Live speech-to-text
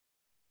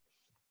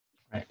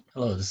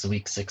Hello, this is a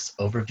week 6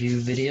 overview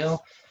video.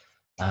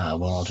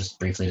 I'll just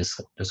briefly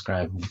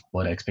describe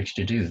what I expect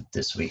you to do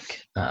this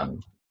week.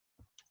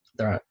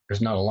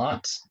 There's not a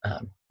lot,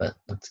 but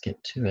let's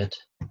get to it.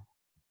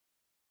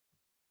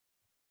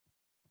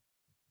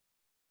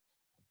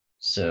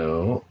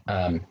 So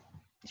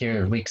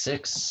here, week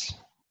 6,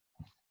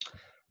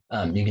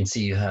 you can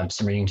see you have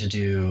some reading to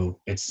do.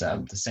 It's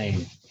the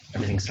same,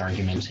 everything's an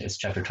argument. It's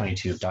chapter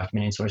 22 of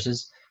documenting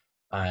sources.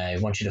 I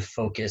want you to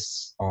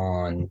focus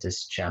on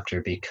this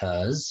chapter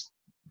because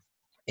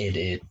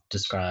it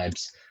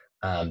describes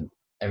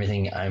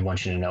everything I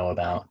want you to know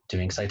about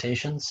doing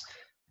citations.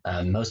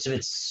 Most of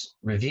it's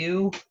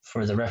review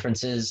for the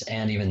references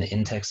and even the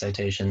in-text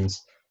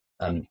citations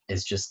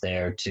is just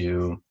there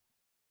to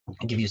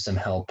give you some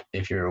help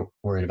if you're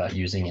worried about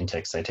using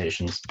in-text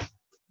citations.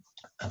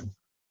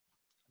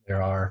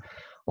 There are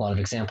a lot of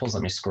examples.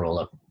 Let me scroll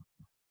up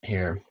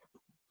here.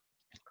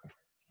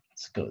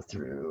 Let's go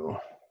through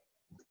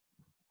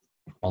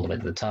all the way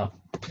to the top.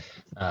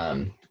 At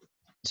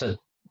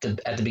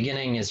the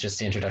beginning is just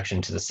the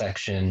introduction to the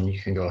section. You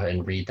can go ahead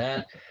and read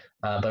that.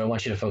 But I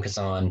want you to focus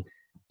on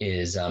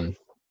is the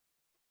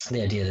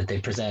idea that they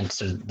present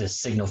sort of this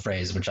signal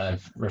phrase, which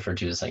I've referred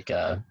to as like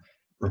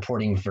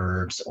reporting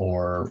verbs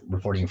or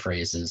reporting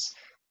phrases.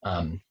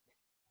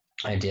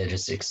 Idea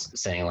just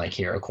saying like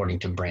here, according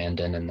to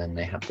Brandon, and then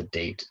they have the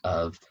date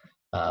of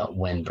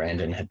when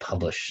Brandon had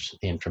published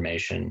the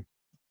information.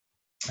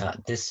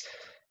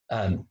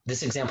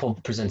 This example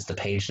presents the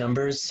page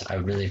numbers. I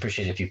really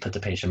appreciate if you put the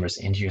page numbers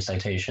into your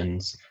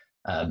citations.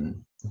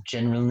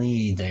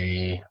 Generally,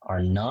 they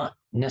are not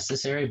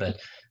necessary, but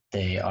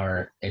they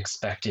are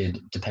expected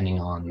depending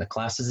on the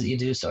classes that you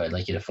do. So I'd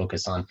like you to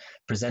focus on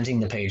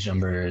presenting the page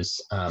numbers,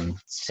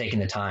 taking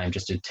the time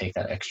just to take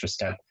that extra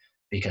step,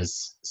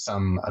 because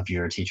some of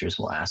your teachers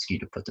will ask you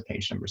to put the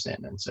page numbers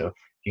in. And so if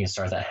you can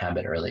start that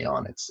habit early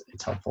on, it's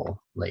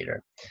helpful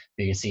later.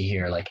 You can see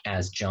here, like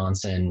as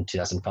Johnson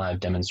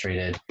 2005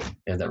 demonstrated,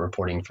 that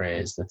reporting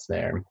phrase that's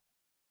there.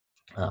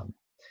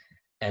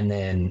 And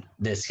then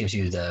this gives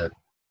you the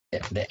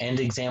end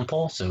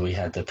example. So we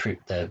had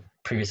the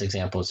previous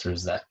example, sort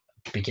of that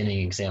beginning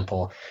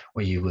example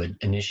where you would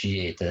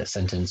initiate the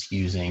sentence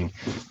using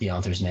the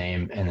author's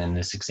name, and then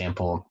this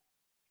example,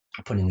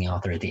 putting the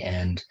author at the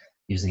end,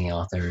 using the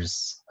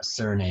author's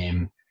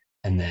surname,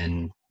 and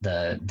then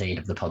the date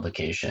of the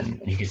publication.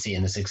 And you can see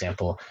in this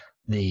example,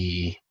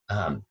 the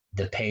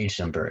page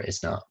number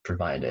is not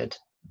provided.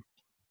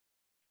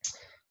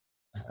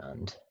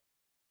 And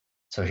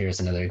so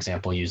here's another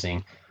example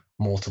using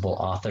multiple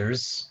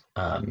authors.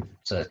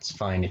 So it's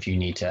fine if you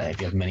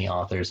have many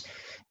authors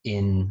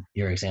in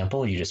your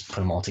example, you just put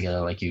them all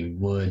together like you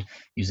would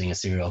using a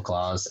serial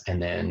clause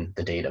and then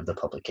the date of the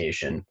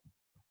publication.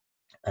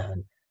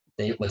 And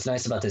what's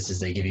nice about this is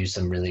they give you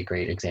some really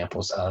great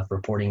examples of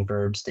reporting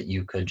verbs that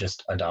you could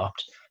just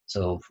adopt.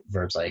 So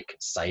verbs like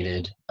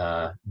cited,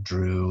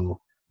 drew,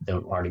 they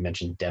already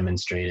mentioned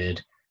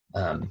demonstrated.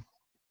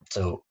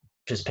 So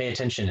just pay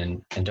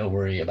attention and don't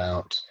worry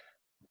about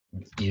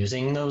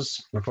using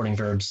those reporting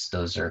verbs.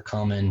 Those are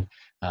common.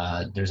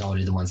 There's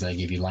already the ones that I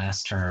gave you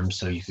last term,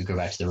 so you could go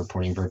back to the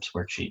reporting verbs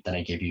worksheet that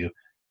I gave you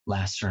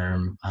last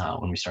term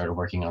when we started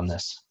working on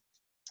this.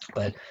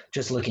 But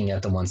just looking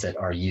at the ones that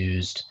are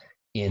used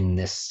in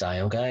this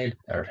style guide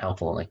are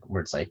helpful, like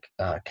words like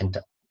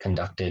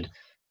conducted.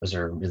 Those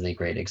are really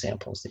great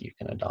examples that you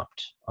can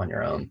adopt on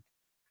your own.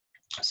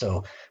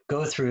 So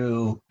go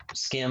through,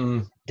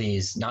 skim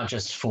these, not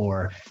just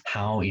for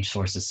how each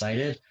source is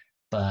cited,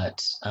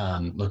 but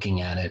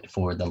looking at it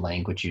for the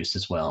language use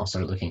as well.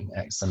 So looking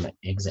at some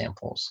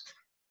examples.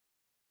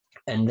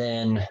 And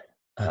then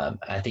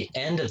at the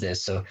end of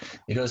this, so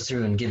it goes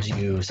through and gives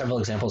you several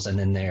examples, and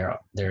then there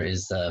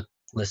is the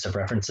list of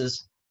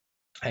references.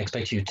 I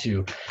expect you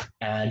to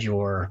add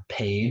your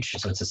page,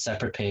 so it's a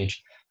separate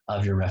page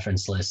of your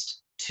reference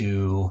list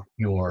to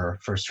your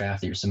first draft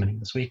that you're submitting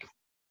this week.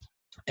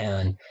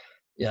 And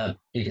yeah,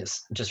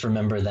 just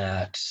remember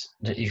that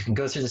you can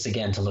go through this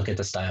again to look at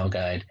the style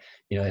guide.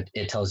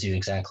 It tells you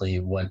exactly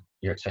what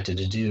you're expected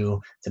to do.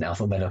 It's an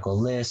alphabetical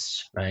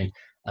list, right?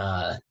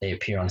 They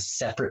appear on a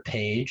separate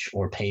page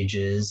or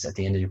pages at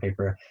the end of your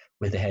paper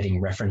with the heading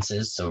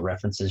references. So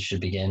references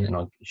should begin, and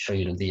I'll show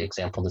you the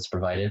example that's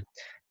provided.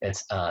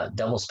 It's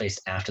double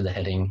spaced after the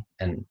heading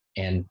and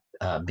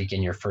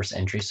begin your first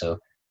entry. So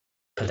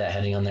put that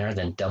heading on there,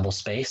 then double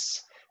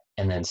space,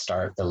 and then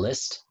start the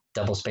list.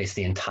 Double space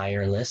the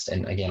entire list,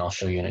 and again, I'll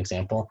show you an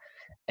example.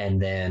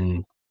 And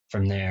then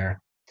from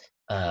there,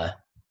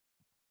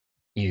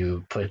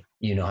 you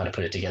know how to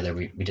put it together.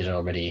 We did it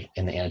already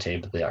in the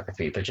annotated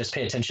bibliography, but just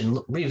pay attention,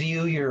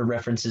 review your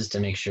references to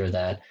make sure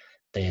that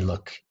they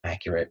look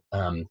accurate.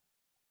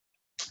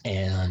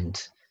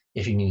 And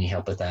if you need any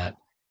help with that,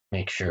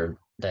 make sure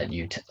that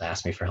you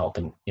ask me for help.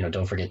 And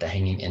don't forget the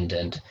hanging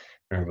indent.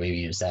 Remember, we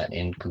use that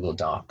in Google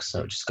Docs.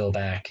 So just go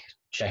back,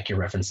 check your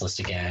reference list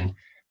again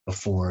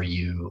before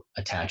you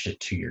attach it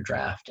to your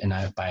draft. And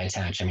by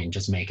attach, I mean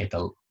just make it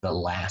the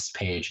last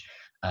page,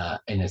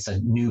 and it's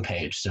a new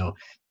page. So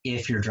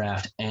if your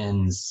draft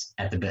ends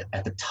at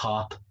the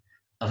top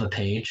of a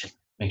page,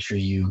 make sure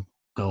you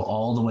go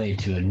all the way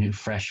to a new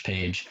fresh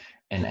page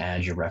and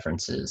add your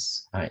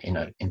references in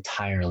an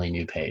entirely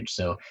new page.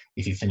 So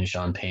if you finish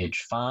on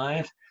page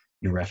 5,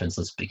 your reference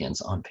list begins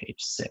on page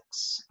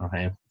 6.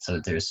 Okay, so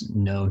there's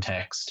no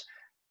text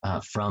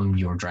from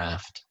your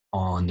draft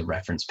on the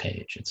reference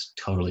page. It's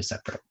totally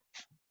separate.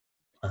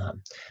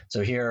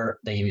 So here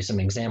they give you some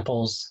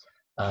examples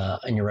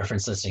in your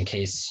reference list in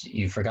case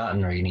you've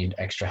forgotten or you need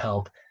extra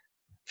help.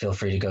 Feel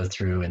free to go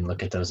through and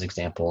look at those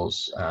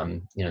examples.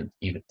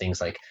 Even things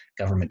like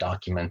government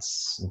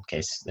documents, in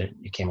case that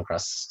you came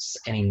across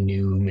any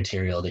new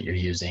material that you're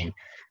using,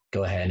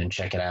 go ahead and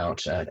check it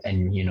out.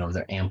 And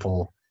there are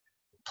ample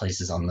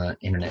places on the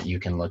internet you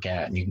can look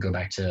at. And you can go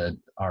back to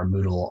our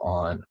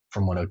Moodle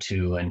from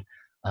 102 and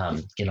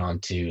get on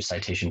to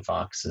Citation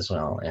Fox as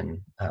well. And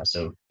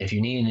so if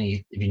you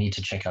need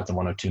to check out the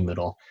 102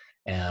 Moodle,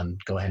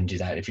 go ahead and do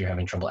that. If you're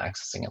having trouble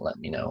accessing it, let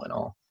me know and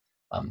I'll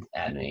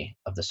add any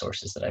of the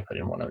sources that I put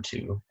in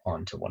 102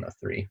 onto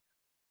 103.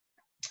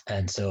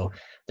 And so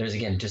there's,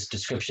 again, just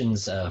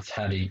descriptions of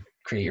how to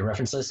create your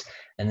reference list.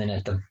 And then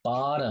at the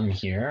bottom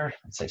here,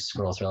 let's say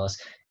scroll through this,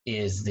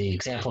 is the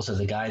examples of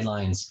the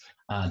guidelines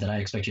that I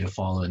expect you to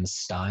follow in the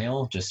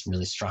style, just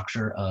really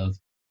structure of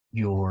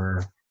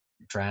your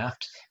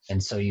draft.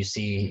 And so you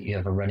see you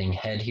have a running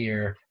head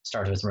here,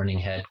 start with running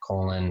head,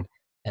 colon,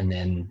 and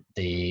then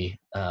the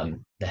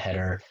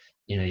header.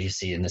 You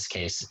see in this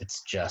case,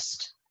 it's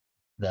just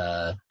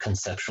the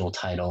conceptual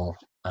title,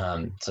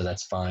 so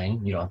that's fine.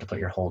 You don't have to put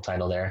your whole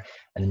title there.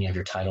 And then you have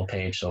your title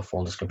page, so a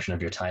full description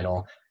of your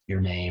title, your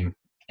name,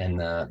 and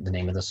the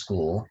name of the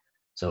school.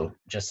 So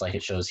just like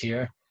it shows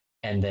here.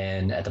 And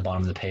then at the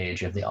bottom of the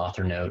page, you have the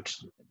author note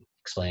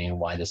explaining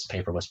why this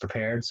paper was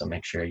prepared. So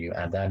make sure you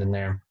add that in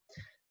there.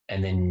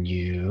 And then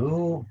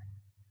you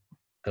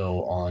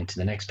go on to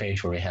the next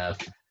page where we have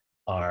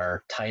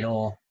our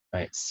title,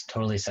 right? It's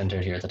totally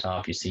centered here at the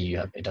top. You see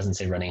it doesn't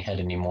say running head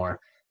anymore,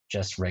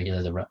 just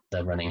regular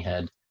the running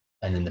head,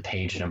 and then the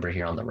page number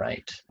here on the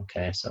right.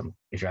 Okay, so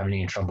if you're having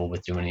any trouble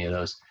with doing any of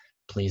those,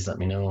 please let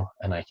me know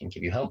and I can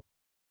give you help.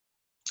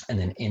 And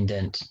then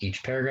indent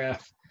each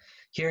paragraph.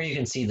 Here you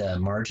can see the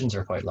margins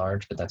are quite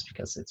large, but that's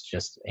because it's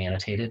just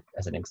annotated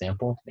as an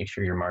example. Make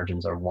sure your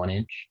margins are 1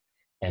 inch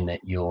and that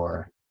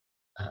your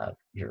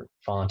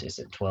font is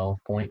a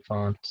 12-point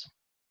font.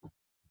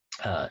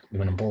 You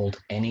want to bold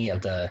any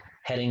of the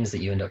headings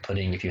that you end up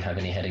putting. If you have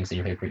any headings in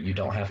your paper, you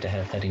don't have to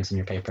have headings in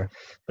your paper,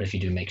 but if you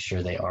do, make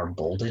sure they are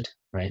bolded,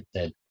 right?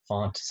 The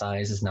font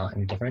size is not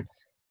any different.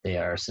 They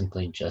are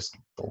simply just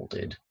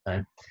bolded,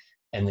 right?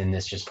 And then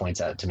this just points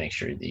out to make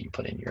sure that you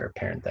put in your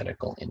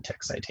parenthetical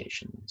in-text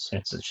citations.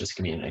 Right? So it's just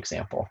giving you an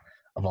example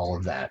of all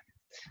of that.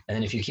 And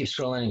then if you keep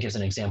scrolling, it gives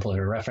an example of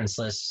your reference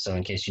list. So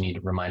in case you need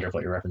a reminder of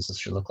what your reference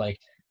list should look like,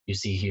 you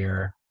see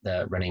here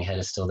the running head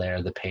is still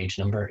there, the page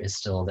number is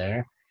still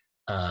there.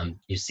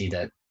 You see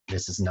that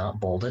this is not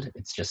bolded,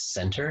 it's just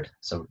centered.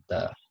 So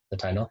the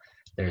title,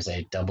 there's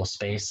a double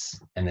space,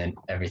 and then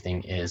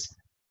everything is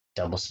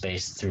double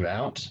spaced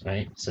throughout,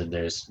 right? So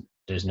there's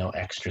no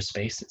extra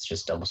space, it's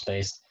just double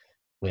spaced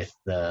with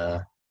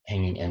the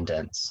hanging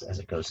indents as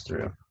it goes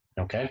through,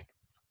 okay?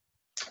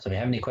 So if you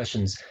have any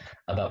questions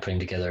about putting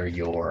together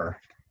your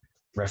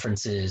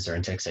references or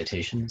in-text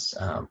citations,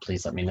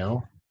 please let me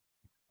know.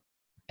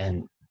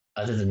 And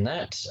other than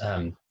that,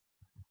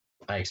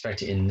 I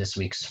expect in this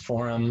week's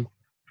forum,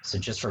 so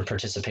just for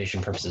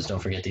participation purposes, don't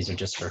forget these are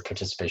just for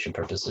participation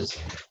purposes,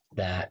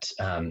 that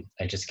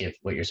I just give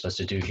what you're supposed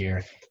to do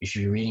here. You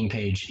should be reading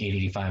page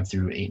 885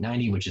 through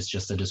 890, which is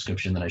just the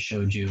description that I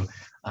showed you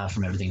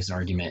from Everything's an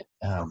Argument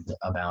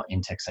about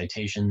in-text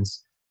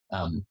citations,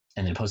 and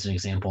then post an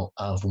example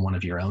of one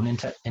of your own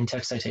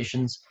in-text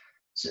citations,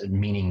 so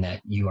meaning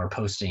that you are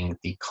posting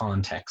the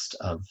context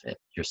of it.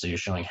 So you're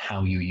showing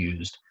how you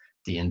used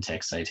the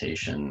in-text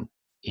citation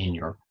in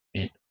your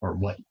or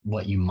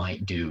what you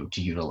might do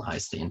to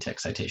utilize the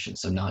in-text citation.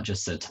 So not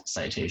just a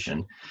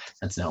citation,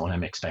 that's not what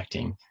I'm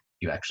expecting.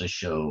 You actually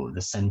show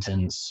the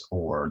sentence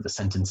or the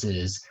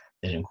sentences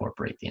that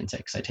incorporate the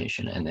in-text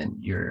citation, and then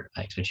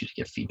I expect you to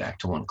give feedback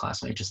to one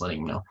classmate, just letting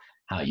them know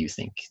how you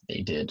think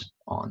they did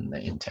on the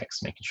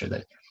in-text, making sure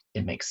that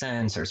it makes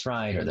sense or it's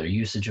right, or their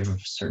usage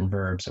of certain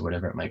verbs or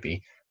whatever it might be.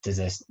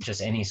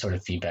 Just any sort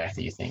of feedback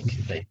that you think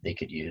they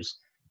could use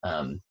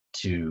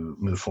to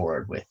move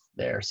forward with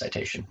their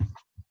citation.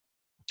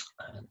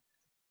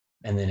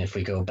 And then if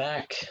we go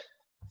back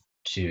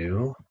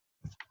to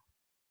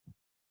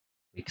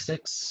week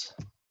 6,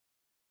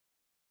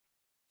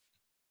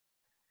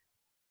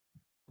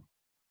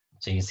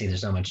 so you can see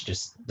there's not much,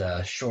 just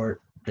the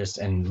short,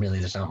 and really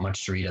there's not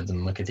much to read other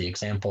than look at the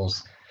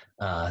examples,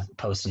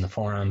 post in the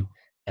forum,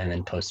 and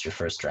then post your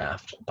first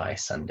draft by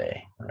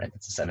Sunday. All right,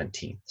 that's the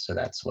 17th. So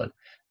that's what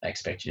I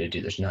expect you to do.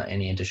 There's not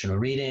any additional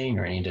reading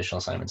or any additional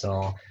assignments at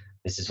all.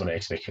 This is what I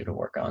expect you to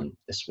work on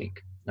this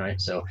week. All right,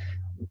 so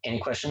any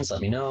questions,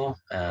 let me know,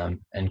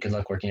 and good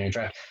luck working on your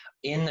draft.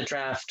 in the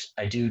draft,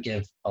 I do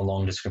give a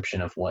long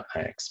description of what I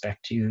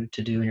expect you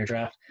to do in your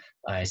draft.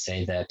 I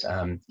say that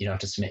you don't have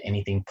to submit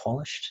anything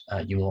polished.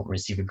 You will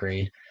receive a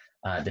grade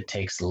that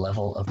takes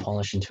level of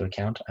polish into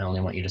account. I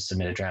only want you to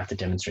submit a draft that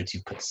demonstrates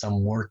you put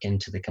some work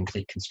into the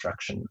complete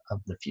construction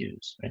of the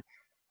fuse. Right?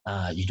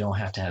 You don't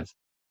have to have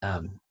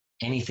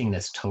anything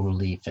that's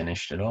totally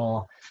finished at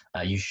all.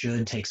 You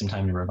should take some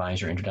time to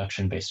revise your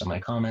introduction based on my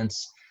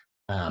comments.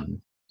 And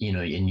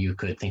you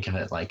could think of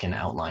it like an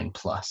outline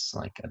plus.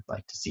 Like I'd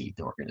like to see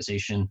the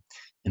organization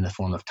in the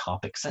form of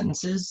topic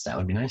sentences. That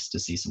would be nice to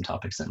see some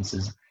topic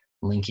sentences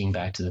linking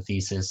back to the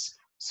thesis.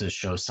 So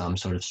show some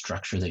sort of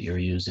structure that you're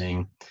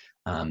using.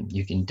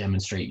 You can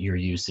demonstrate your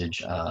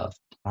usage of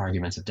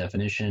arguments of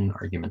definition,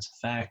 arguments of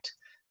fact,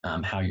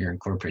 how you're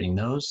incorporating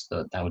those.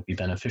 That would be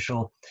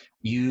beneficial.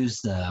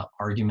 Use the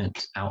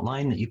argument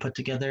outline that you put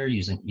together.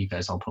 You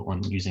guys all put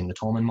one using the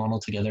Tolman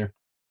model together.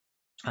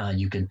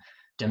 You could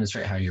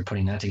demonstrate how you're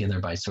putting that together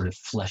by sort of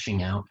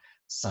fleshing out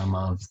some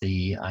of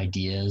the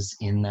ideas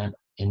in that,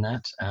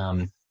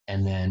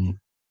 and then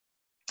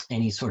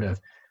any sort of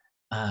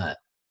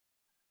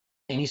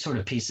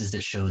pieces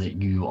that show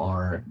that you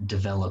are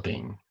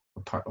developing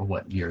part of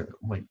what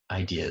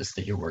ideas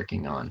that you're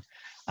working on.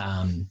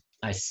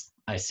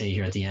 I say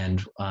here at the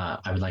end,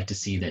 I would like to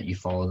see that you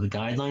follow the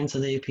guidelines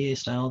of the APA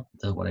style,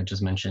 what I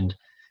just mentioned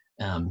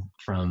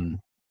from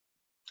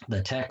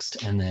the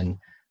text, and then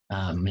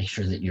make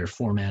sure that you're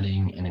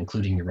formatting and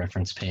including your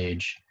reference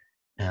page.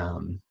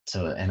 And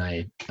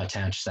I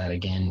attach that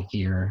again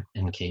here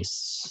in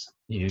case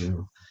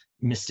you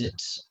missed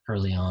it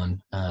early on.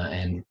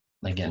 And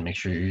again, make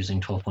sure you're using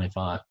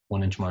 12.5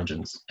 1-inch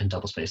margins and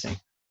double spacing.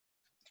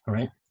 All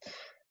right.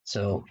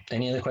 So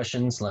any other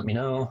questions, let me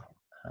know.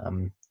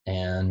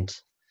 And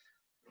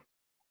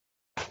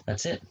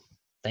that's it.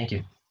 Thank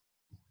you.